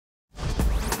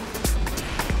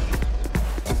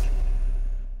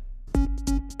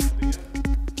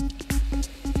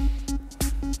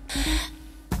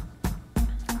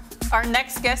Our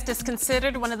next guest is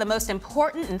considered one of the most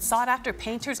important and sought-after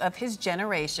painters of his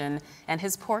generation, and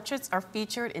his portraits are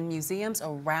featured in museums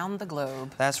around the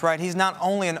globe. That's right. He's not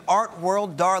only an art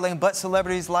world darling, but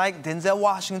celebrities like Denzel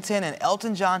Washington and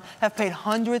Elton John have paid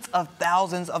hundreds of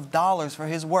thousands of dollars for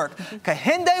his work.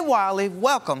 Kehinde Wiley,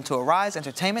 welcome to Arise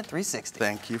Entertainment 360.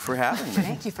 Thank you for having me.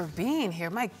 Thank you for being here.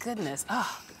 My goodness.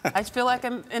 Oh, I feel like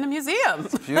I'm in a museum.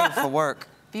 Beautiful work.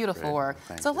 Beautiful work.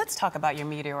 So let's talk about your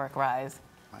meteoric rise.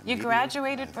 You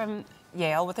graduated from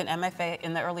Yale with an MFA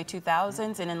in the early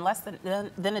 2000s, and in less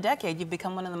than a decade, you've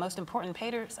become one of the most important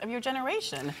painters of your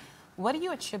generation. What do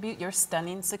you attribute your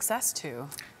stunning success to?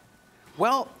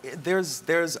 Well,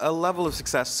 there's a level of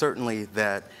success certainly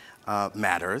that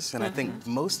matters, and I think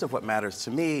most of what matters to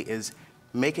me is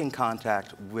making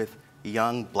contact with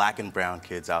young black and brown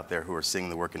kids out there who are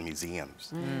seeing the work in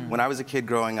museums. When I was a kid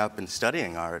growing up and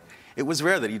studying art, it was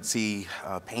rare that you'd see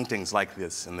paintings like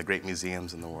this in the great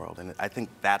museums in the world, and I think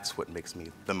that's what makes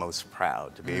me the most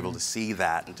proud, to be able to see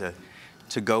that and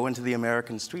to go into the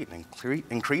American street and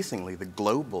increasingly the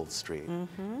global street,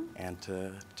 and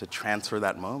to transfer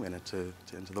that moment into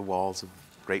the walls of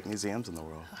great museums in the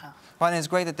world. Wow. Well, and it's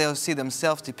great that they'll see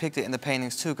themselves depicted in the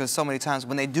paintings too, because so many times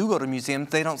when they do go to museums,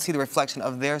 they don't see the reflection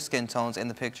of their skin tones in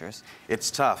the pictures. It's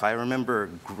tough. I remember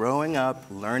growing up,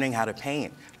 learning how to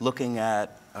paint, looking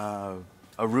at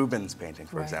a Rubens painting,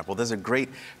 for example. There's a great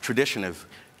tradition of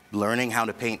learning how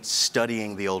to paint,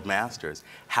 studying the old masters.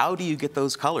 How do you get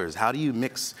those colors? How do you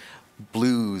mix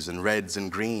blues and reds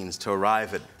and greens to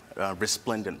arrive at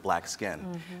resplendent black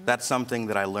skin? That's something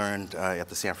that I learned at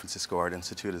the San Francisco Art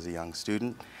Institute as a young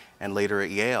student, and later at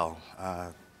Yale,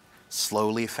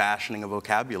 slowly fashioning a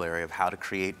vocabulary of how to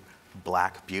create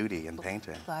black beauty in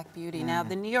painting. Black beauty. Now,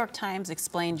 the New York Times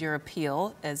explained your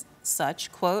appeal as such,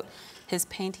 quote, "His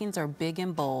paintings are big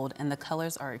and bold, and the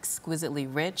colors are exquisitely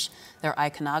rich. Their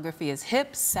iconography is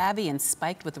hip, savvy, and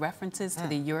spiked with references to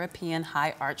the European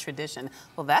high art tradition."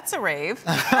 Well, that's a rave.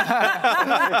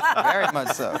 Very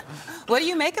much so. What do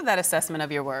you make of that assessment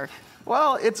of your work?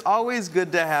 Well, it's always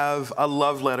good to have a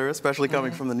love letter, especially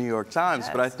coming from the New York Times,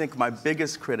 but I think my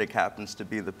biggest critic happens to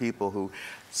be the people who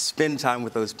spend time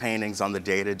with those paintings on the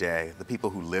day-to-day, the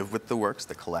people who live with the works,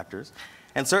 the collectors,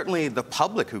 and certainly the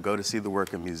public who go to see the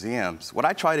work in museums. What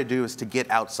I try to do is to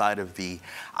get outside of the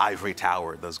ivory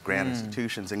tower, those grand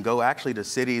institutions, and go actually to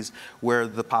cities where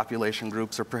the population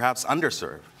groups are perhaps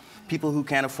underserved. People who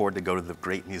can't afford to go to the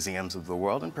great museums of the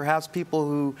world, and perhaps people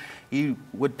who you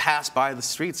would pass by the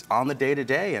streets on the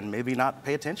day-to-day and maybe not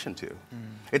pay attention to.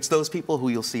 It's those people who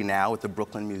you'll see now at the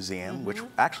Brooklyn Museum, which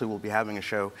actually will be having a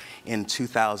show in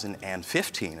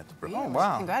 2015 at the Brooklyn Museum. Oh,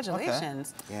 wow.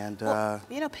 Congratulations. Okay. And, well,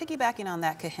 you know, piggybacking on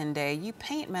that, Kehinde, you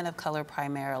paint men of color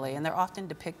primarily, and they're often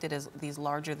depicted as these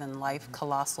larger-than-life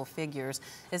colossal figures.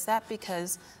 Is that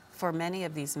because for many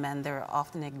of these men, they're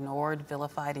often ignored,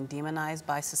 vilified, and demonized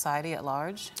by society at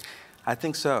large? I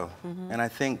think so. And I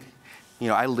think, you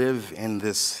know, I live in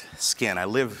this skin. I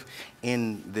live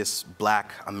in this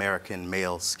black American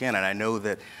male skin. And I know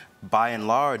that by and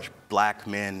large, black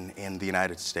men in the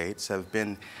United States have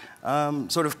been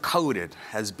sort of coded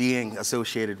as being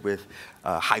associated with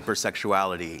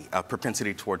hypersexuality, a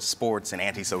propensity towards sports and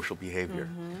antisocial behavior.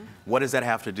 What does that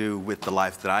have to do with the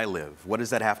life that I live? What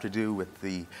does that have to do with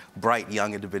the bright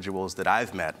young individuals that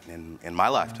I've met in my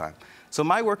lifetime? So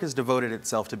my work has devoted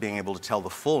itself to being able to tell the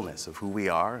fullness of who we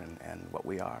are and what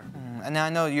we are. And now I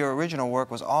know your original work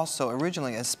was also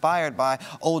originally inspired by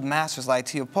old masters like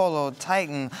Tiepolo,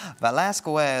 Titan,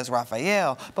 Velasquez,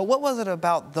 Raphael. But what was it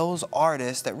about those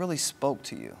artists that really spoke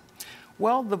to you?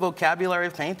 Well, the vocabulary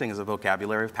of painting is a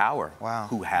vocabulary of power. Wow.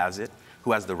 Who has it?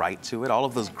 Who has the right to it? All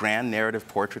of those grand narrative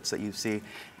portraits that you see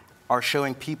are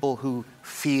showing people who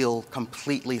feel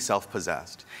completely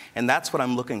self-possessed. And that's what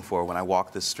I'm looking for when I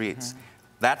walk the streets.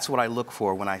 That's what I look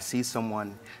for when I see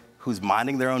someone who's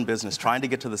minding their own business, trying to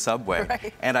get to the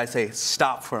subway, and I say,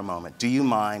 stop for a moment. Do you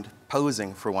mind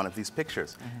posing for one of these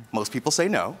pictures? Most people say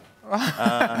no.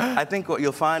 I think what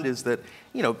you'll find is that,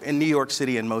 you know, in New York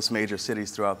City and most major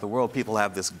cities throughout the world, people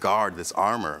have this guard, this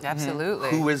armor. Absolutely.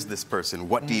 Who is this person?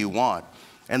 What do you want?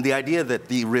 And the idea that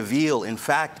the reveal, in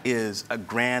fact, is a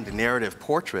grand narrative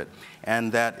portrait,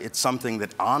 and that it's something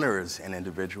that honors an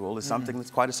individual is something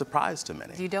that's quite a surprise to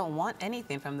many. You don't want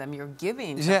anything from them. You're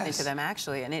giving something to them,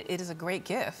 actually, and it is a great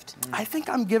gift. I think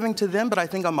I'm giving to them, but I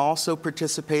think I'm also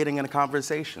participating in a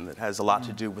conversation that has a lot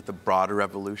to do with the broader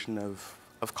evolution of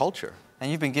culture. And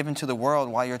you've been given to the world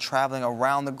while you're traveling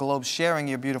around the globe, sharing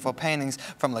your beautiful paintings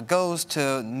from Lagos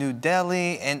to New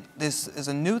Delhi. And this is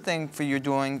a new thing for you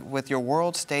doing with your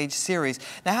World Stage series.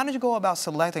 Now, how did you go about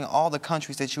selecting all the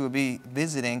countries that you would be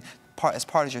visiting as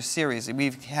part of your series.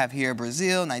 We have here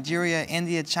Brazil, Nigeria,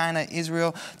 India, China,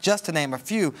 Israel, just to name a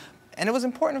few. And it was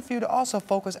important for you to also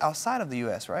focus outside of the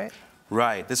U.S., right?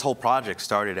 Right. This whole project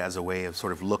started as a way of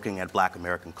sort of looking at Black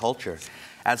American culture.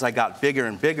 As I got bigger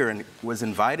and bigger and was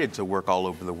invited to work all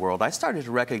over the world, I started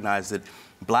to recognize that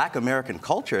Black American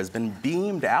culture has been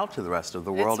beamed out to the rest of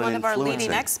the world and influencing. It's one of our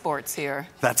leading exports here.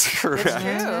 That's correct.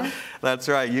 It's true. That's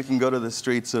right. You can go to the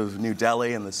streets of New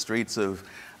Delhi and the streets of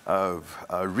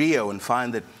Rio and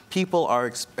find that people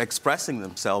are expressing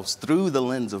themselves through the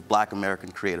lens of Black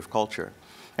American creative culture.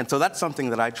 And so that's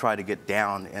something that I try to get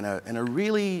down in a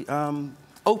really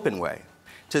open way,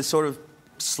 to sort of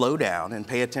slow down and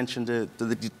pay attention to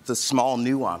the small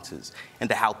nuances and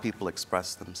to how people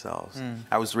express themselves.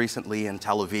 I was recently in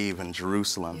Tel Aviv and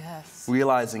Jerusalem,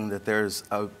 realizing that there's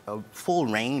a full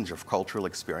range of cultural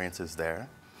experiences there.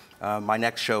 My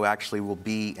next show actually will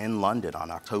be in London on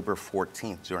October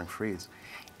 14th during Frieze,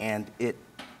 and it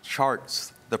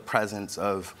charts the presence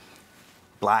of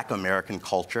Black American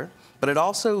culture, but it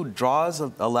also draws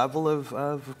a level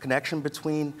of connection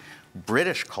between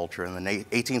British culture in the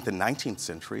 18th and 19th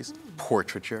centuries,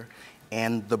 portraiture,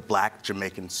 and the Black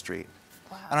Jamaican street.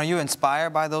 Wow. And are you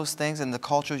inspired by those things and the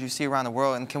cultures you see around the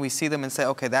world? And can we see them and say,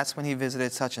 okay, that's when he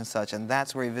visited such and such, and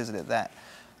that's where he visited that?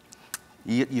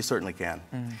 You certainly can.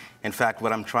 In fact,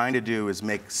 what I'm trying to do is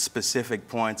make specific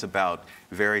points about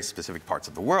very specific parts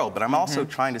of the world, but I'm also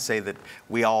trying to say that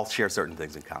we all share certain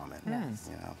things in common.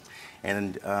 You know?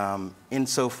 And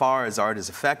insofar as art is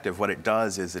effective, what it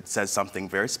does is it says something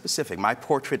very specific. My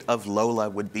portrait of Lola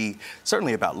would be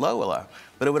certainly about Lola,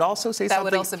 but it would also say something...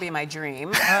 That would also be my dream.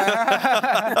 You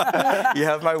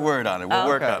have my word on it. We'll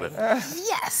work on it.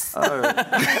 Yes.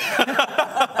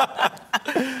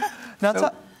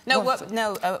 Now,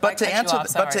 But to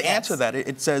answer that,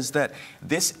 it says that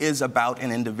this is about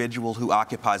an individual who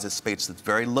occupies a space that's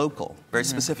very local, very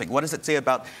specific. What does it say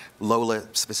about Lola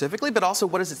specifically, but also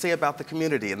what does it say about the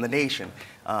community and the nation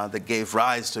that gave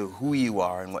rise to who you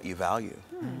are and what you value?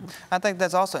 I think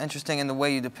that's also interesting in the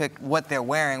way you depict what they're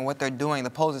wearing, what they're doing,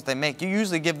 the poses they make. You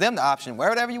usually give them the option, wear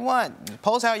whatever you want,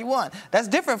 pose how you want. That's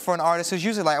different for an artist who's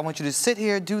usually like, I want you to sit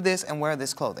here, do this, and wear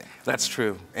this clothing. That's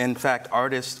true. In fact,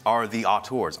 artists are the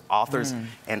auteurs. Authors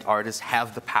and artists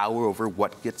have the power over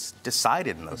what gets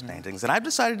decided in those paintings. And I've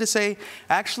decided to say,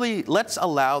 actually, let's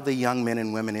allow the young men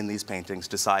and women in these paintings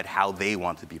decide how they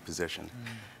want to be positioned.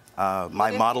 My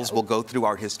models will go through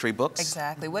art history books.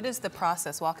 Exactly. What is the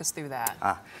process? Walk us through that.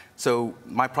 So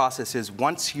my process is,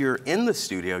 once you're in the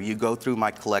studio, you go through my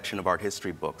collection of art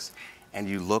history books and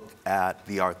you look at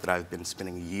the art that I've been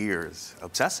spending years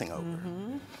obsessing over.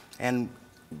 And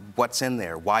what's in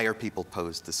there? Why are people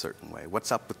posed a certain way?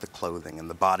 What's up with the clothing and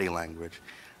the body language?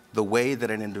 The way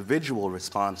that an individual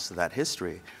responds to that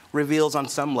history reveals on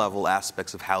some level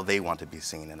aspects of how they want to be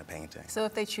seen in a painting. So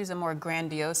if they choose a more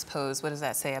grandiose pose, what does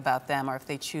that say about them? Or if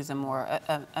they choose a more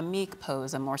a meek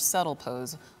pose, a more subtle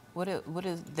pose, what is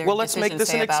their Well, let's make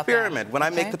this an experiment. When I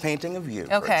Okay. make the painting of you,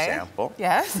 for example.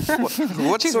 Yes.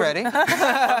 She's ready.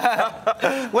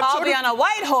 I'll be on a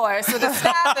white horse with a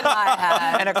staff in my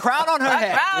hand. And a crown on her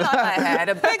head. A crown on my head,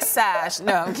 a big sash.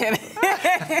 No, I'm kidding.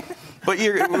 But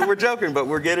we're joking, but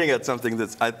we're getting at something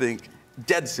that's, I think,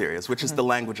 dead serious, which is the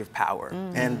language of power.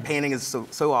 And painting has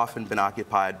so often been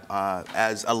occupied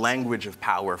as a language of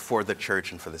power for the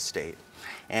church and for the state.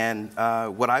 And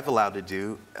what I've allowed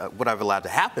to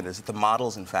happen is that the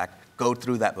models, in fact, go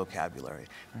through that vocabulary,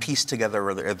 piece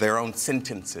together their own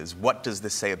sentences. What does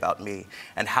this say about me?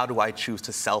 And how do I choose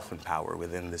to self-empower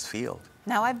within this field?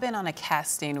 Now, I've been on a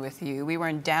casting with you. We were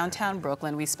in downtown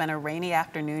Brooklyn. We spent a rainy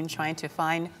afternoon trying to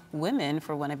find women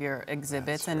for one of your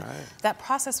exhibits. That's and right. that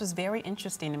process was very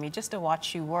interesting to me, just to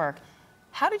watch you work.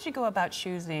 How did you go about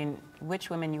choosing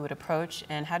which women you would approach,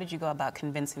 and how did you go about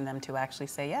convincing them to actually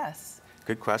say yes?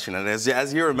 Good question. And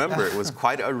as you remember, it was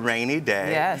quite a rainy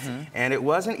day. Yes. And it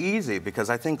wasn't easy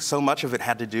because I think so much of it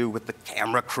had to do with the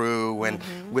camera crew and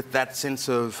with that sense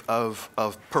of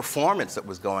performance that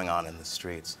was going on in the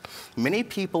streets. Many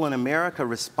people in America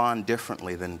respond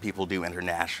differently than people do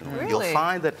internationally. Really? You'll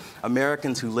find that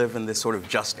Americans who live in this sort of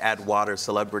just add water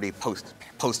celebrity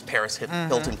post-Paris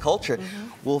Hilton culture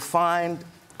will find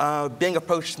being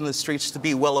approached in the streets to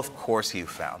be, well, of course you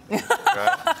found me.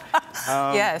 Right?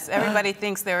 Yes, everybody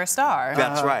thinks they're a star.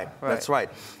 That's right. That's right.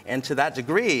 And to that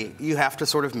degree, you have to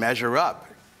sort of measure up.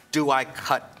 Do I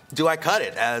cut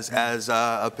it as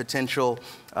a potential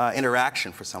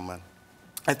interaction for someone?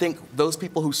 I think those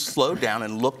people who slowed down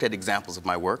and looked at examples of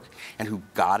my work and who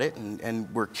got it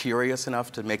and were curious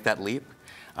enough to make that leap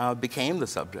became the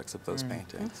subjects of those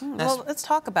paintings. Well, let's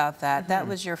talk about that. That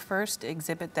was your first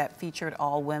exhibit that featured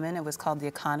all women. It was called The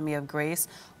Economy of Grace.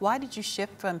 Why did you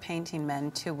shift from painting men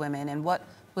to women, and what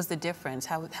was the difference?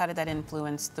 How did that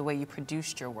influence the way you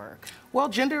produced your work? Well,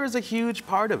 gender is a huge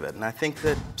part of it, and I think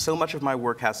that so much of my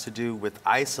work has to do with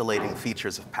isolating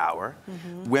features of power.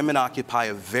 Women occupy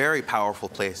a very powerful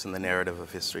place in the narrative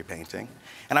of history painting,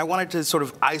 and I wanted to sort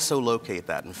of isolocate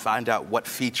that and find out what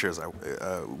features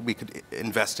we could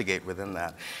investigate within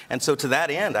that. And so to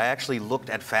that end, I actually looked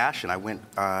at fashion. I went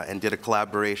and did a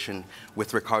collaboration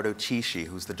with Riccardo Tisci,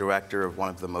 who's the director of one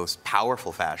of the most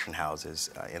powerful fashion houses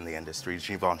in the industry,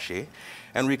 Givenchy.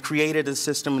 And we created a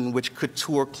system in which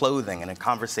couture clothing and a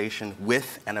conversation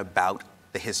with and about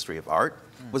the history of art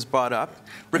was brought up.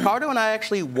 Riccardo and I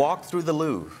actually walked through the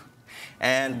Louvre,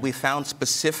 and we found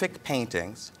specific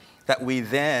paintings that we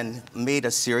then made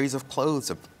a series of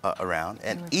clothes around.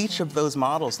 And each of those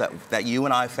models that you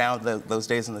and I found those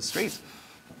days in the streets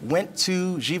went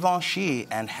to Givenchy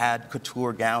and had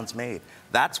couture gowns made.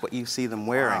 That's what you see them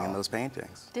wearing in those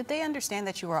paintings. Did they understand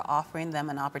that you were offering them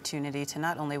an opportunity to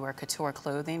not only wear couture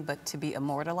clothing, but to be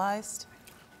immortalized?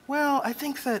 Well, I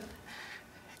think that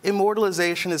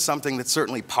immortalization is something that's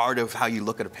certainly part of how you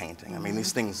look at a painting. I mean,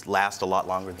 these things last a lot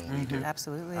longer than we do.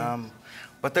 Absolutely.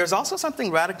 But there's also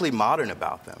something radically modern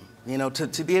about them. You know,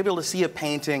 to be able to see a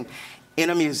painting in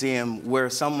a museum where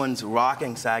someone's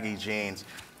rocking saggy jeans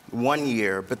one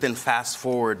year, but then fast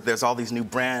forward, there's all these new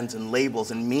brands and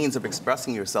labels and means of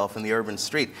expressing yourself in the urban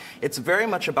street. It's very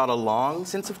much about a long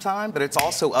sense of time, but it's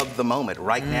also of the moment,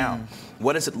 right now.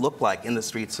 What does it look like in the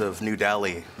streets of New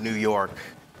Delhi, New York,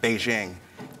 Beijing?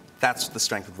 That's the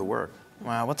strength of the work.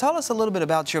 Wow. Well, tell us a little bit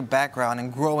about your background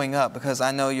and growing up, because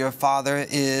I know your father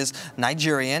is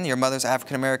Nigerian, your mother's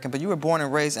African-American, but you were born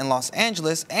and raised in Los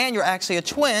Angeles, and you're actually a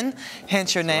twin,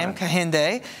 hence your name,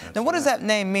 Kehinde. Now, what does that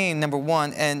name mean, number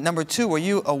one? And number two, were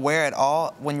you aware at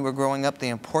all when you were growing up the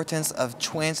importance of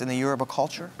twins in the Yoruba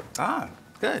culture?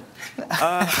 Good.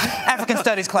 African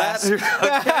Studies class.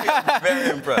 Okay,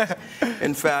 very impressed.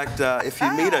 In fact, if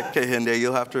you meet a Kehinde,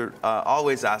 you'll have to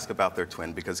always ask about their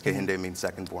twin, because Kehinde means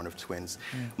second born of twins.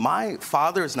 My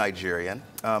father's Nigerian.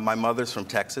 My mother's from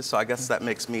Texas, so I guess that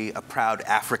makes me a proud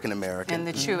African American. In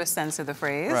the truest sense of the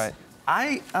phrase. Right.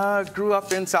 I grew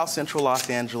up in South Central Los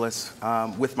Angeles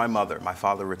with my mother. My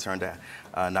father returned to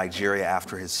Nigeria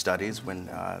after his studies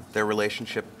when their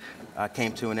relationship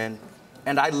came to an end.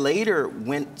 And I later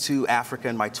went to Africa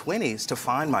in my 20s to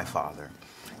find my father.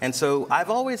 And so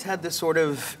I've always had this sort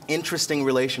of interesting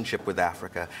relationship with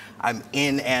Africa. I'm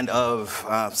in and of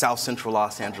South Central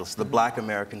Los Angeles, the Black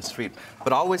American street,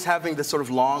 but always having this sort of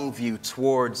long view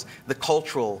towards the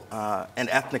cultural and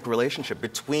ethnic relationship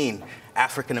between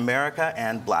African America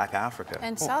and Black Africa.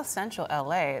 And South Central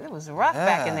LA, it was rough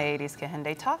back in the 80s,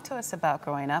 Kehinde. Talk to us about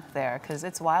growing up there, because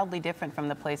it's wildly different from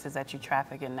the places that you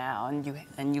traffic in now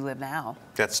and you live now.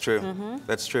 That's true.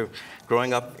 That's true.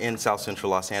 Growing up in South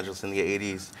Central Los Angeles in the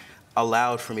 80s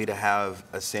allowed for me to have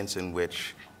a sense in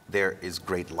which there is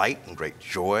great light and great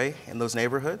joy in those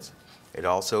neighborhoods. It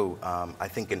also, I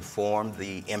think, informed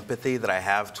the empathy that I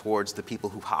have towards the people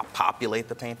who populate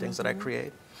the paintings that I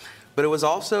create. But it was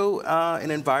also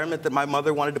an environment that my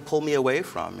mother wanted to pull me away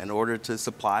from in order to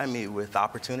supply me with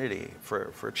opportunity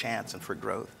for chance and for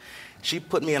growth. She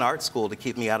put me in art school to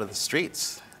keep me out of the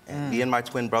streets. And me and my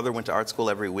twin brother went to art school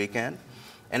every weekend.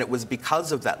 And it was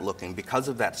because of that looking, because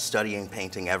of that studying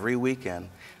painting every weekend,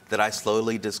 that I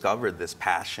slowly discovered this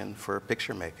passion for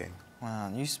picture making.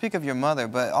 Wow, you speak of your mother,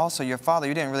 but also your father.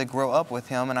 You didn't really grow up with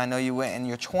him, and I know you went in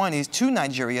your 20s to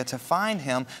Nigeria to find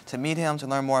him, to meet him, to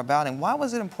learn more about him. Why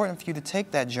was it important for you to take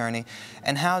that journey,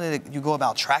 and how did you go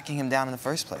about tracking him down in the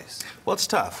first place? Well, it's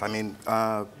tough. I mean,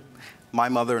 my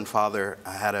mother and father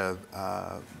had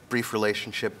a brief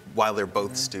relationship while they're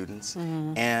both students,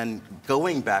 and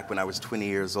going back when I was 20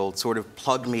 years old sort of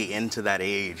plugged me into that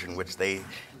age in which they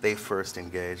first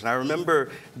engaged. And I remember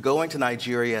going to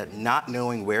Nigeria not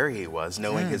knowing where he was,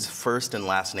 knowing his first and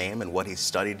last name and what he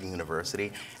studied in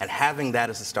university, and having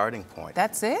that as a starting point.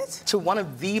 That's it? To one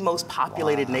of the most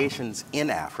populated nations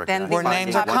in Africa. Then where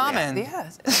names are common.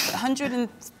 Yeah,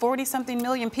 140-something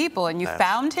million people, and you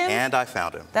found him? And I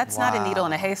found him. That's not a needle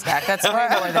in a haystack. That's way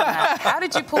more than that. How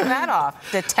did you pull that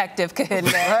off, Detective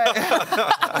Kehinde?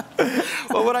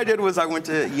 Well, what I did was I went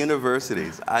to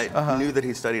universities. I knew that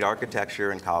he studied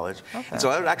architecture in college. Okay. And so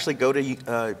I would actually go to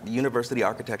university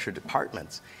architecture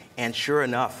departments. And sure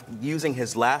enough, using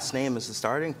his last name as the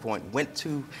starting point, went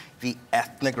to the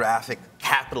ethnographic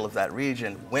capital of that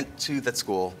region, went to that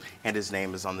school, and his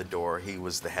name is on the door. He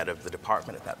was the head of the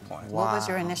department at that point. What was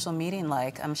your initial meeting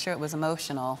like? I'm sure it was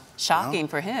emotional. Shocking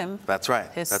for him. That's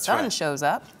right. His That's son right. shows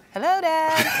up. Hello,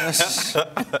 Dad.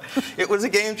 It was a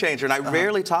game changer, and I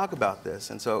rarely talk about this.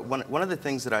 And so one of the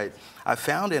things that I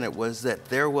found in it was that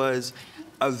there was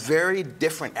a very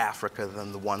different Africa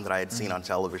than the one that I had seen on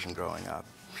television growing up.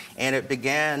 And it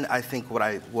began, I think, what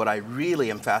I really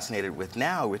am fascinated with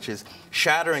now, which is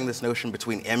shattering this notion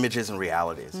between images and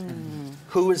realities.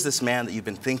 Who is this man that you've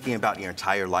been thinking about your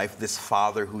entire life, this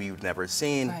father who you've never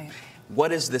seen? Right.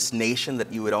 What is this nation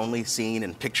that you had only seen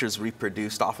in pictures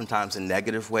reproduced, oftentimes in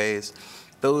negative ways?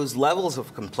 Those levels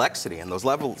of complexity and those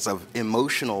levels of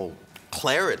emotional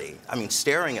clarity, I mean,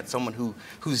 staring at someone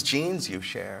whose genes you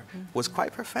share was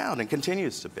quite profound and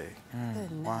continues to be.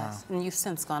 Goodness. Wow. And you've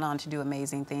since gone on to do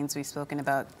amazing things. We've spoken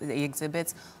about the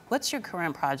exhibits. What's your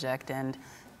current project, and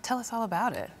tell us all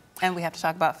about it? And we have to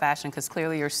talk about fashion, because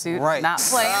clearly your suit, not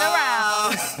playing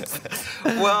around.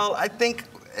 Well, I think,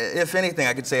 if anything,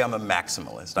 I could say I'm a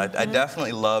maximalist. I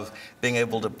definitely love being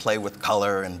able to play with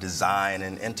color and design,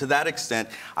 and to that extent,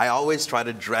 I always try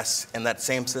to dress in that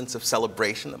same sense of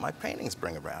celebration that my paintings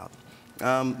bring around.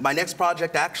 My next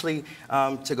project, actually,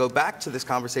 to go back to this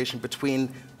conversation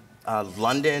between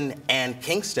London and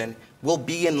Kingston, will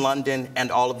be in London,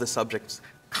 and all of the subjects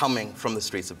coming from the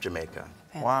streets of Jamaica.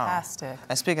 Fantastic. Wow.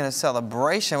 And speaking of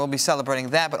celebration, we'll be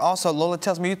celebrating that, but also Lola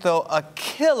tells me you throw a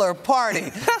killer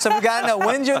party. So we gotta know,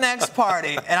 when's your next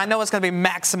party? And I know it's gonna be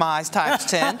maximized times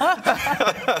 10.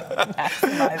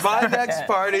 My next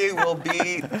party will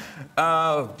be,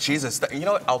 Jesus, you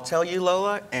know what, I'll tell you,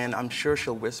 Lola, and I'm sure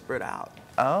she'll whisper it out.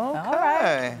 Okay. All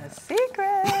right. A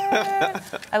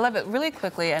secret. I love it. Really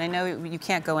quickly, and I know you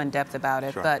can't go in depth about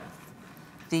it, Sure. but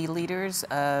the leaders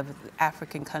of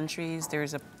African countries,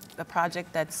 there's a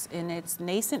project that's in its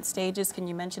nascent stages. Can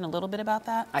you mention a little bit about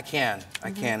that? I can.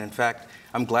 In fact,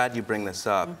 I'm glad you bring this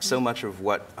up. So much of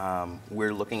what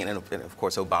we're looking at, and of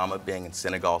course Obama being in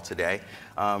Senegal today,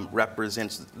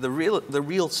 represents the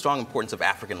real strong importance of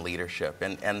African leadership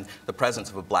and the presence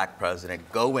of a black president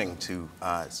going to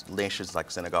nations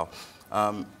like Senegal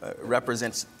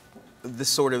represents this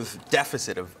sort of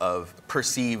deficit of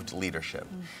perceived leadership.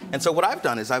 And so what I've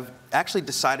done is I've actually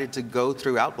decided to go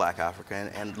throughout Black Africa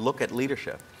and look at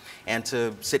leadership, and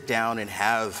to sit down and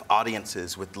have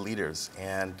audiences with leaders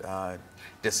and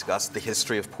discuss the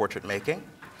history of portrait making.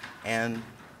 And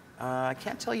I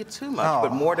can't tell you too much,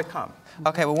 but more to come.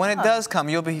 Okay, well, when it does come,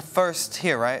 you'll be first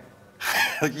here, right?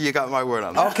 You got my word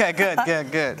on that. Okay, good.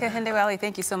 Kehinde Wiley,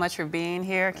 thank you so much for being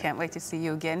here. Can't wait to see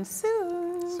you again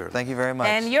soon. Certainly. Thank you very much.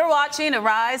 And you're watching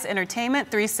Arise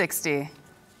Entertainment 360.